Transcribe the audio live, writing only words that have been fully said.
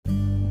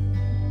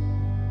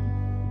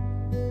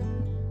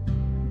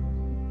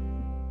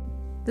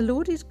The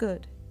Lord is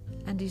good,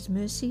 and His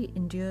mercy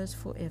endures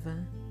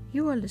forever.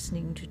 You are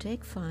listening to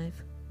Take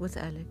 5 with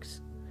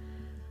Alex.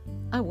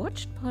 I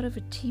watched part of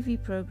a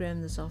TV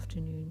program this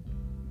afternoon.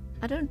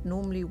 I don't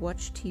normally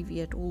watch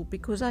TV at all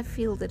because I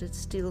feel that it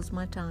steals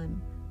my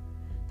time.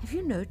 Have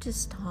you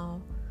noticed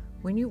how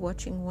when you're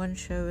watching one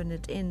show and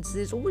it ends,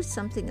 there's always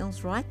something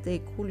else right there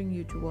calling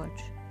you to watch?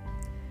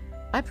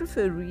 I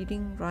prefer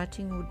reading,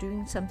 writing, or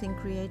doing something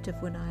creative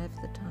when I have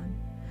the time.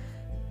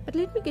 But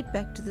let me get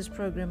back to this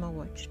program I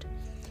watched.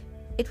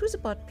 It was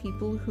about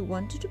people who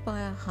wanted to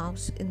buy a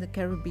house in the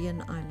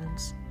Caribbean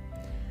islands.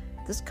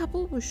 This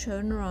couple was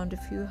shown around a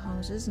few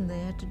houses and they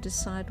had to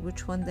decide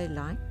which one they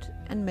liked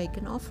and make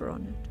an offer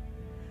on it.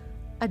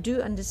 I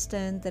do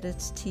understand that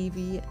it's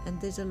TV and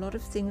there's a lot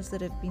of things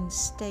that have been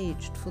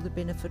staged for the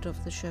benefit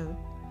of the show.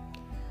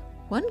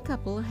 One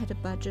couple had a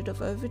budget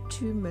of over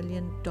 $2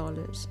 million.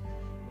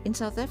 In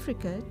South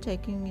Africa,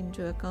 taking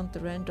into account the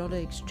rand-dollar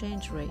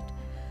exchange rate,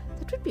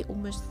 that would be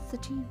almost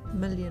 30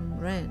 million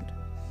rand.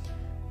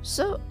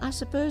 So I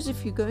suppose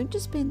if you're going to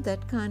spend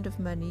that kind of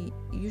money,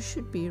 you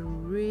should be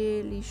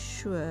really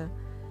sure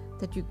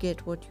that you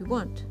get what you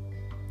want.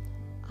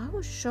 I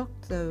was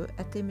shocked though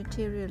at their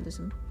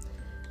materialism.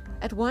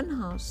 At one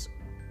house,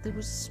 there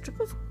was a strip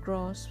of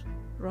grass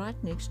right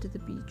next to the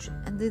beach,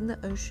 and then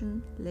the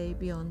ocean lay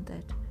beyond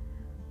that.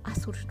 I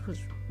thought it was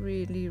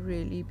really,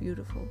 really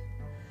beautiful.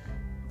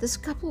 This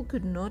couple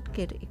could not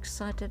get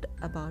excited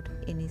about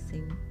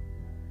anything.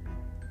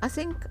 I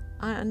think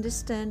I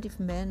understand if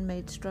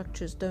man-made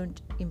structures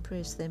don't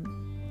impress them,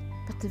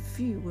 but the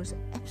view was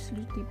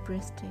absolutely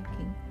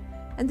breathtaking,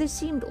 and they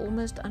seemed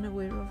almost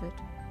unaware of it.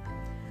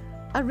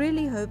 I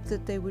really hope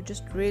that they were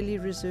just really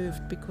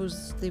reserved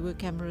because there were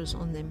cameras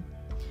on them.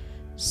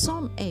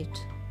 Psalm 8.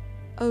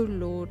 O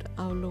Lord,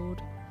 our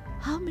Lord,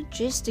 how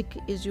majestic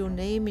is your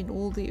name in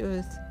all the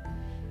earth.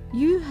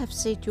 You have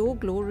set your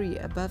glory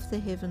above the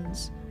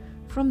heavens.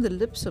 From the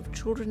lips of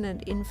children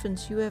and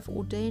infants you have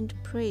ordained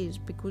praise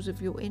because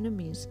of your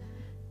enemies,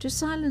 to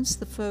silence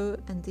the foe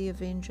and the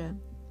avenger.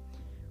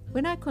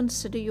 When I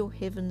consider your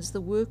heavens,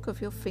 the work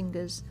of your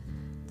fingers,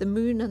 the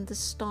moon and the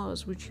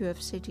stars which you have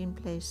set in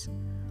place,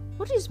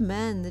 what is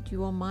man that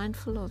you are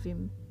mindful of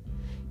him?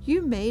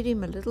 You made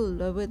him a little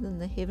lower than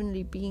the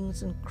heavenly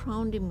beings and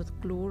crowned him with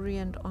glory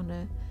and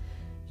honor.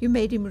 You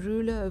made him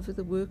ruler over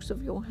the works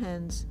of your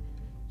hands.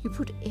 You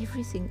put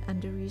everything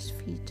under his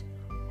feet,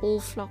 all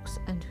flocks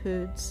and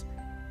herds,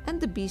 and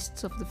the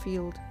beasts of the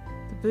field,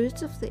 the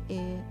birds of the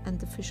air, and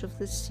the fish of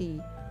the sea,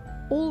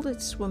 all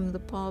that swim the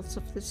paths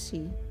of the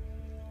sea.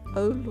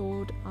 O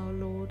Lord, our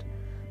Lord,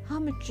 how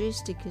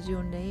majestic is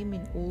your name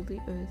in all the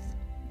earth.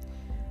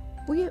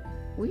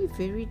 We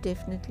very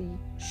definitely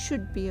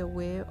should be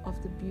aware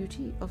of the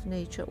beauty of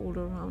nature all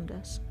around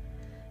us.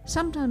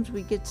 Sometimes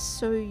we get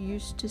so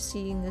used to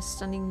seeing a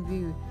stunning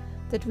view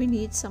that we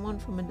need someone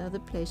from another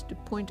place to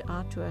point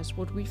out to us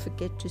what we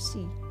forget to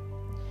see.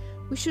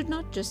 We should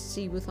not just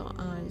see with our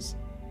eyes,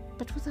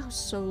 but with our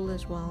soul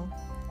as well.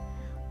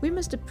 We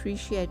must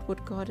appreciate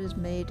what God has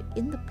made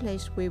in the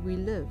place where we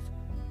live.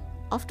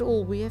 After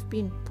all, we have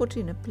been put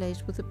in a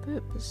place with a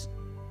purpose.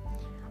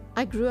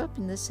 I grew up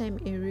in the same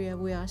area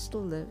where I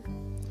still live.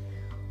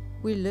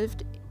 We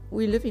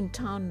live in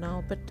town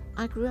now, but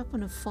I grew up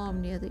on a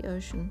farm near the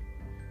ocean,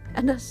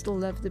 and I still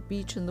love the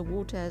beach and the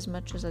water as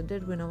much as I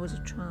did when I was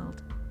a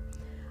child.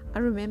 I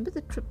remember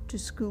the trip to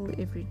school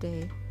every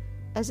day,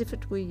 as if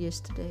it were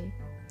yesterday.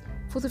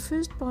 For the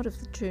first part of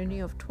the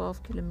journey of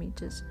 12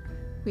 kilometers,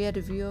 we had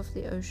a view of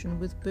the ocean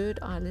with Bird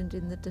Island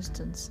in the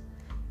distance.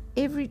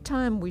 Every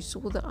time we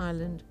saw the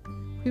island,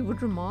 we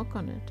would remark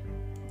on it.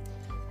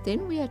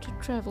 Then we had to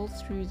travel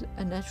through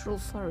a natural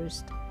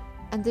forest,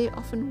 and there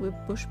often were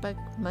bushbuck,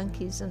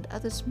 monkeys, and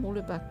other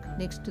smaller buck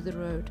next to the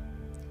road.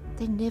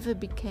 They never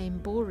became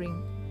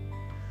boring.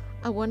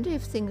 I wonder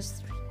if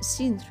things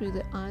seen through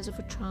the eyes of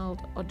a child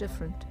are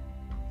different.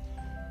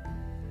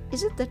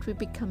 Is it that we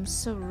become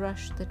so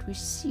rushed that we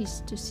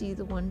cease to see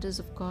the wonders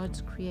of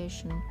God's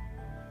creation?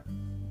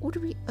 Or do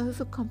we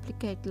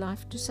overcomplicate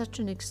life to such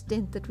an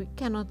extent that we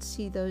cannot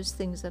see those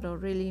things that are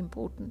really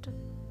important?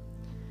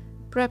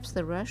 Perhaps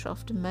the rush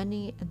after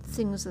money and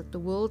things that the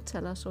world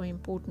tell us are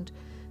important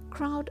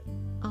crowd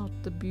out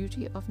the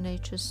beauty of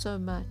nature so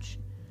much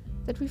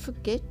that we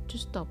forget to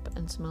stop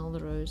and smell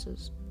the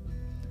roses.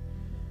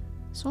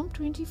 Psalm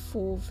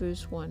 24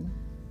 verse 1.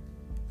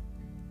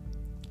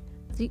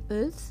 The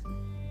earth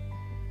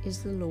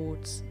is the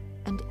Lord's,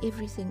 and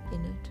everything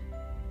in it,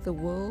 the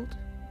world,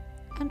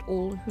 and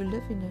all who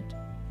live in it.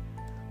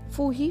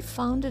 For he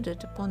founded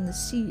it upon the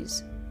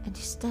seas, and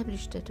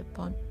established it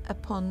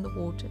upon the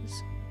waters.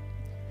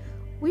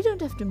 We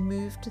don't have to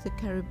move to the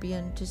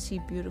Caribbean to see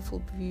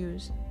beautiful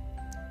views.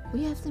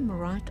 We have them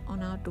right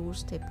on our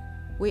doorstep,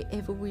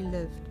 wherever we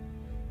live,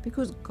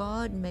 because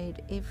God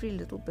made every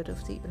little bit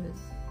of the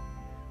earth.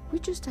 We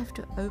just have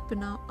to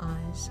open our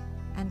eyes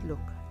and look.